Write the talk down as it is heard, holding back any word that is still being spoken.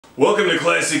Welcome to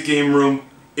Classic Game Room.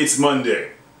 It's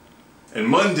Monday. And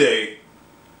Monday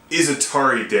is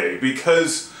Atari Day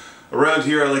because around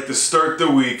here I like to start the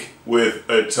week with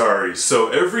Atari. So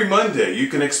every Monday you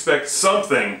can expect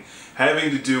something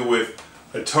having to do with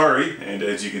Atari. And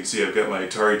as you can see, I've got my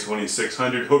Atari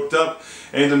 2600 hooked up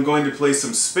and I'm going to play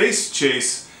some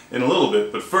Spacechase in a little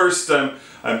bit. But first,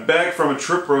 I'm back from a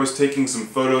trip where I was taking some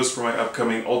photos for my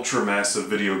upcoming ultra-massive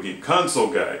video game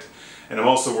console guide. And I'm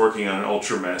also working on an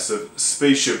ultra-massive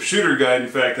spaceship shooter guide. In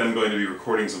fact, I'm going to be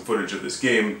recording some footage of this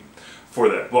game for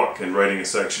that book and writing a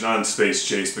section on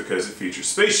Spacechase because it features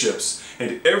spaceships.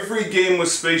 And every game with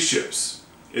spaceships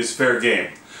is fair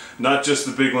game. Not just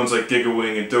the big ones like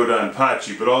Gigawing and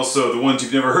Dodonpachi, but also the ones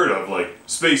you've never heard of, like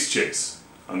Spacechase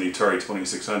on the Atari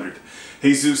 2600.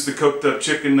 Jesus the Cooked Up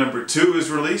Chicken #2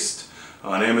 is released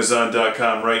on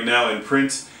Amazon.com right now in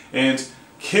print and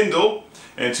Kindle.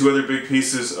 And two other big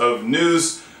pieces of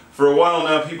news. For a while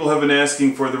now, people have been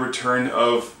asking for the return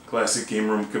of Classic Game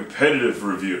Room competitive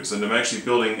reviews, and I'm actually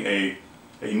building a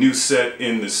new set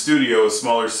in the studio, a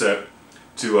smaller set,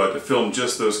 to film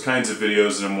just those kinds of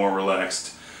videos in a more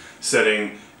relaxed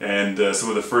setting. And some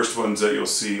of the first ones that you'll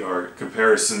see are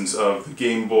comparisons of the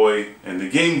Game Boy and the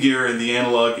Game Gear and the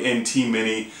Analog NT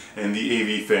Mini and the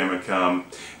AV Famicom.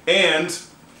 And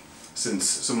since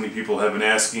so many people have been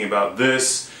asking about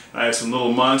this, I have some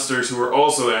little monsters who are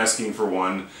also asking for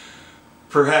one.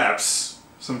 Perhaps,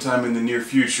 sometime in the near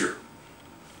future,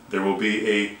 there will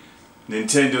be a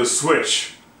Nintendo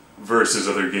Switch versus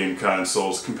other game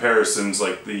consoles. Comparisons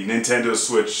like the Nintendo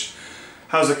Switch.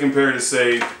 How's it compare to,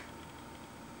 say,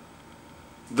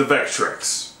 the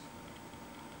Vectrex?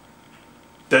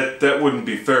 That wouldn't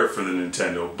be fair for the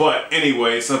Nintendo. But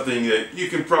anyway, something that you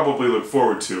can probably look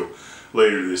forward to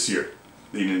later this year.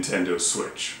 The Nintendo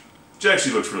Switch. Which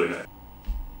actually looks really nice.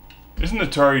 Isn't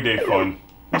Atari Day fun?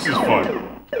 This is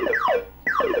fun.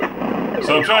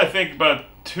 So I'm trying to think about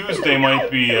Tuesday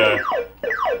might be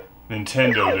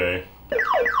Nintendo Day.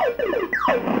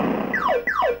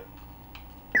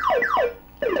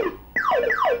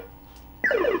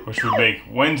 Which would make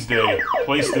Wednesday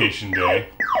PlayStation Day.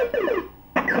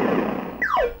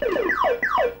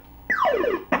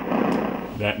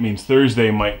 That means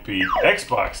Thursday might be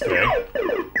Xbox Day.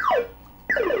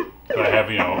 I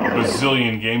have, you know, a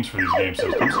bazillion games for these game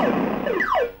systems.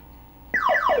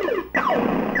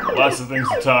 Lots of things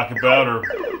to talk about, or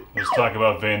let's talk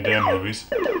about Van Damme movies.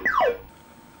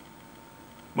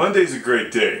 Monday's a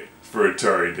great day for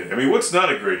Atari Day. I mean, what's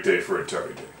not a great day for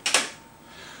Atari Day?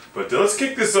 But let's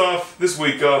kick this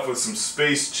week off with some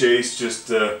Spacechase.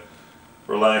 Just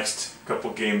relaxed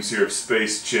couple games here of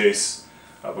Spacechase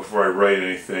before I write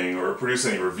anything or produce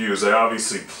any reviews. I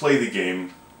obviously play the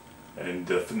game and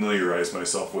familiarize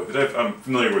myself with it. I'm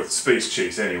familiar with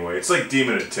Spacechase anyway. It's like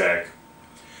Demon Attack,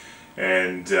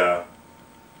 and well,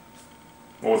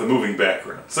 with a moving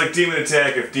background. It's like Demon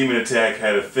Attack if Demon Attack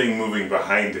had a thing moving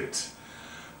behind it.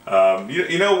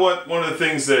 You know what? One of the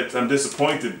things that I'm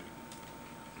disappointed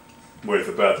with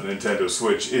about the Nintendo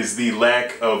Switch is the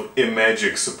lack of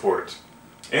Imagic support.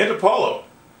 And Apollo.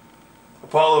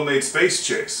 Apollo made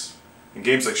Spacechase in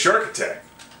games like Shark Attack.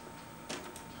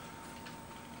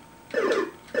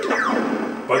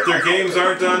 But their games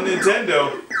aren't on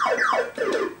Nintendo.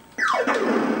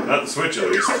 Not the Switch, at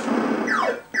least.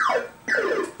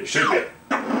 They should be.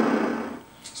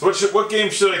 So what game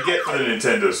should I get for the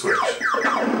Nintendo Switch?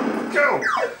 Go!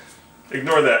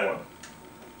 Ignore that one.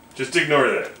 Just ignore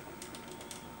that.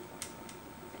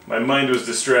 My mind was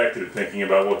distracted thinking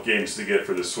about what games to get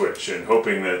for the Switch and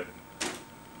hoping that,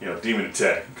 you know, Demon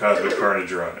Attack and Cosmic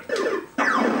Carnage are on it.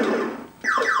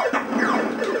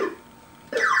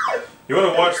 You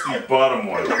want to watch the bottom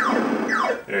one.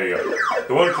 There you go.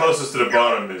 The one closest to the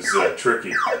bottom is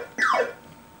tricky.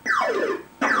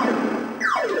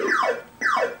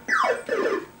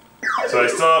 So I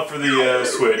saw for the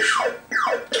Switch.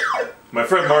 My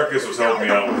friend Marcus was helping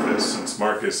me out with this, since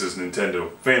Marcus is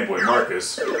Nintendo fanboy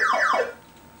Marcus. They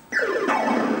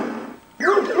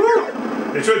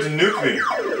tried to nuke me.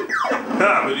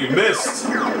 Ha, but you missed.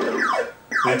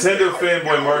 Nintendo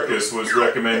fanboy Marcus was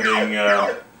recommending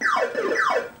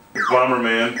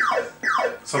Bomberman,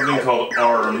 something called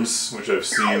ARMS, which I've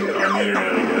seen on the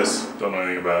internet, I guess. Don't know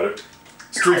anything about it.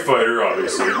 Street Fighter,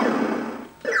 obviously.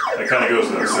 That kind of goes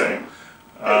without saying.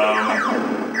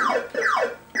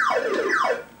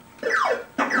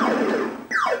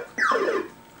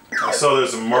 I saw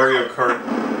there's a Mario Kart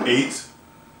 8,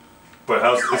 but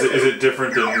is it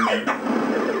different than the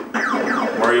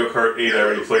Mario Kart 8 I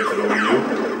already played for the Wii U?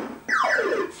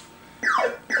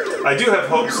 I do have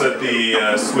hopes that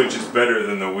the Switch is better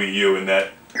than the Wii U in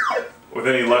that with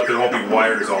any luck, there won't be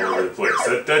wires all over the place.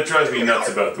 That drives me nuts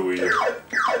about the Wii U.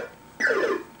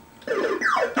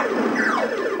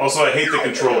 Also, I hate the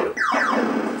controller.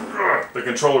 Ugh, the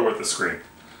controller with the screen.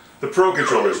 The Pro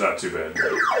controller's not too bad.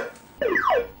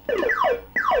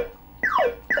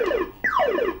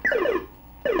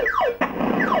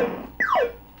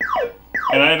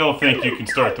 And I don't think you can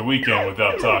start the weekend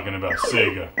without talking about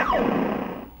Sega.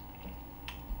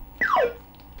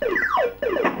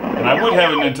 And I would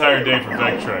have an entire day for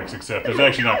Vectrex, except there's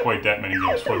actually not quite that many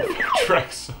games for the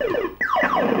Vectrex.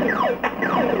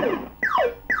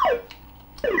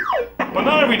 But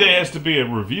not every day has to be a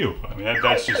review. I mean,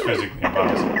 that's just physically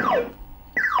impossible.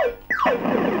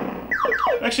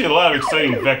 Actually, a lot of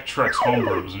exciting Vectrex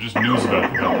homebrews and just news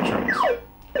about the Vectrex.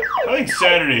 I think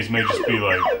Saturdays may just be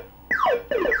like...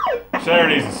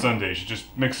 Saturdays and Sundays, you just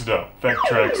mix it up.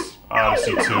 Vectrex,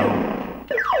 Odyssey 2,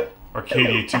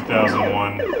 Arcadia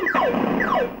 2001.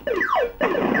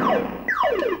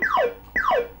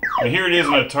 And here it is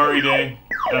on Atari Day,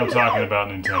 and I'm talking about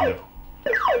Nintendo.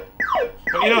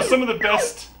 But you know, some of the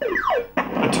best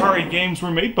Atari games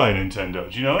were made by Nintendo.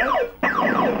 Did you know that?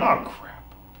 Oh, crap.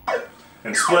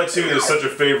 And Splatoon is such a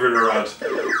favorite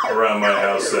around my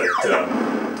house that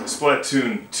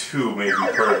Splatoon 2 may be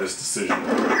part of this decision.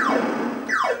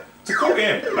 It's a cool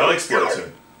game. I like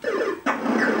Splatoon.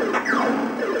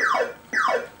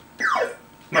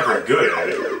 I'm not very good at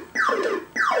it.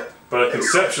 But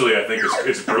conceptually, I think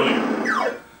it's brilliant.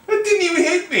 That didn't even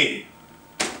hit me!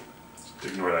 Just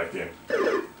ignore that game.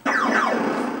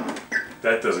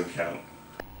 That doesn't count.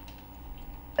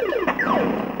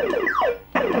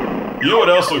 You know what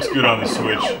else looks good on the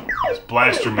Switch? It's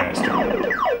Blaster Master.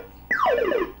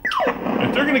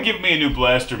 If they're going to give me a new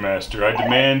Blaster Master, I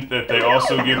demand that they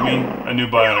also give me a new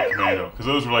Bionic Commando, because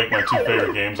those were like my two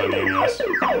favorite games on the NES.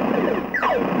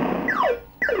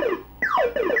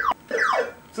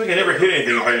 It's like I never hit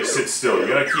anything if I just sit still. You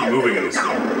gotta keep moving in this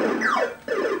game.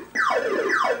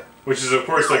 Which is, of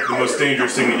course, like the most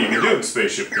dangerous thing that you can do in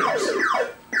spaceship games.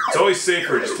 It's always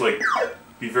safer just to, like,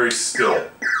 be very still.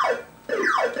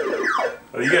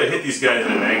 Well, you gotta hit these guys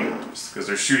at an angle, just because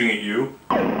they're shooting at you.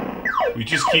 We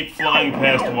just keep flying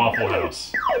past Waffle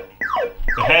House.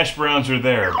 The hash browns are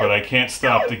there, but I can't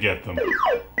stop to get them.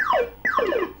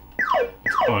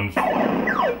 It's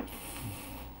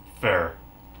unfair.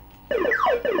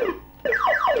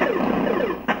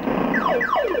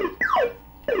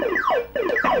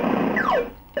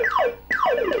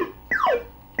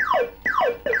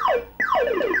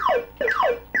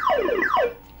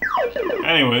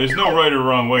 Anyway, there's no right or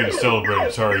wrong way to celebrate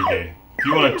Atari Day. If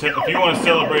you want to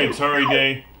celebrate Atari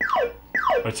Day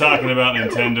by talking about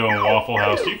Nintendo and Waffle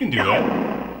House, you can do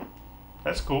that.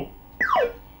 That's cool.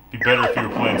 Be better if you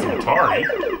were playing some Atari.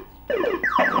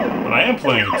 But I am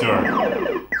playing Atari.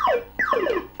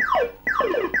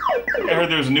 I heard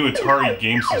there was a new Atari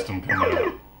game system coming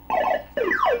out.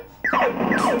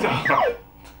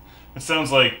 It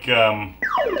sounds like,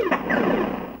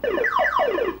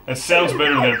 it sounds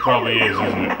better than it probably is,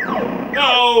 isn't it?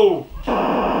 No!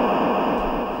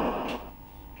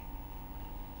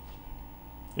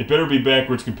 It better be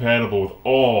backwards compatible with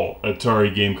all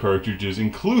Atari game cartridges,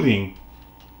 including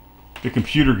the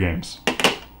computer games.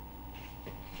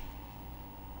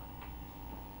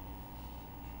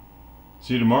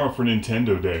 See you tomorrow for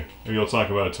Nintendo Day. Maybe I'll talk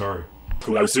about Atari.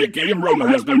 Classic Game Room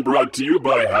has been brought to you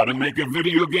by How to Make a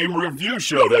Video Game Review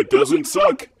Show That Doesn't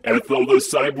Suck, Ethel the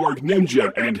Cyborg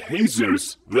Ninja, and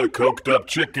Jesus the Coked Up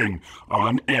Chicken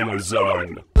on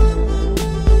Amazon.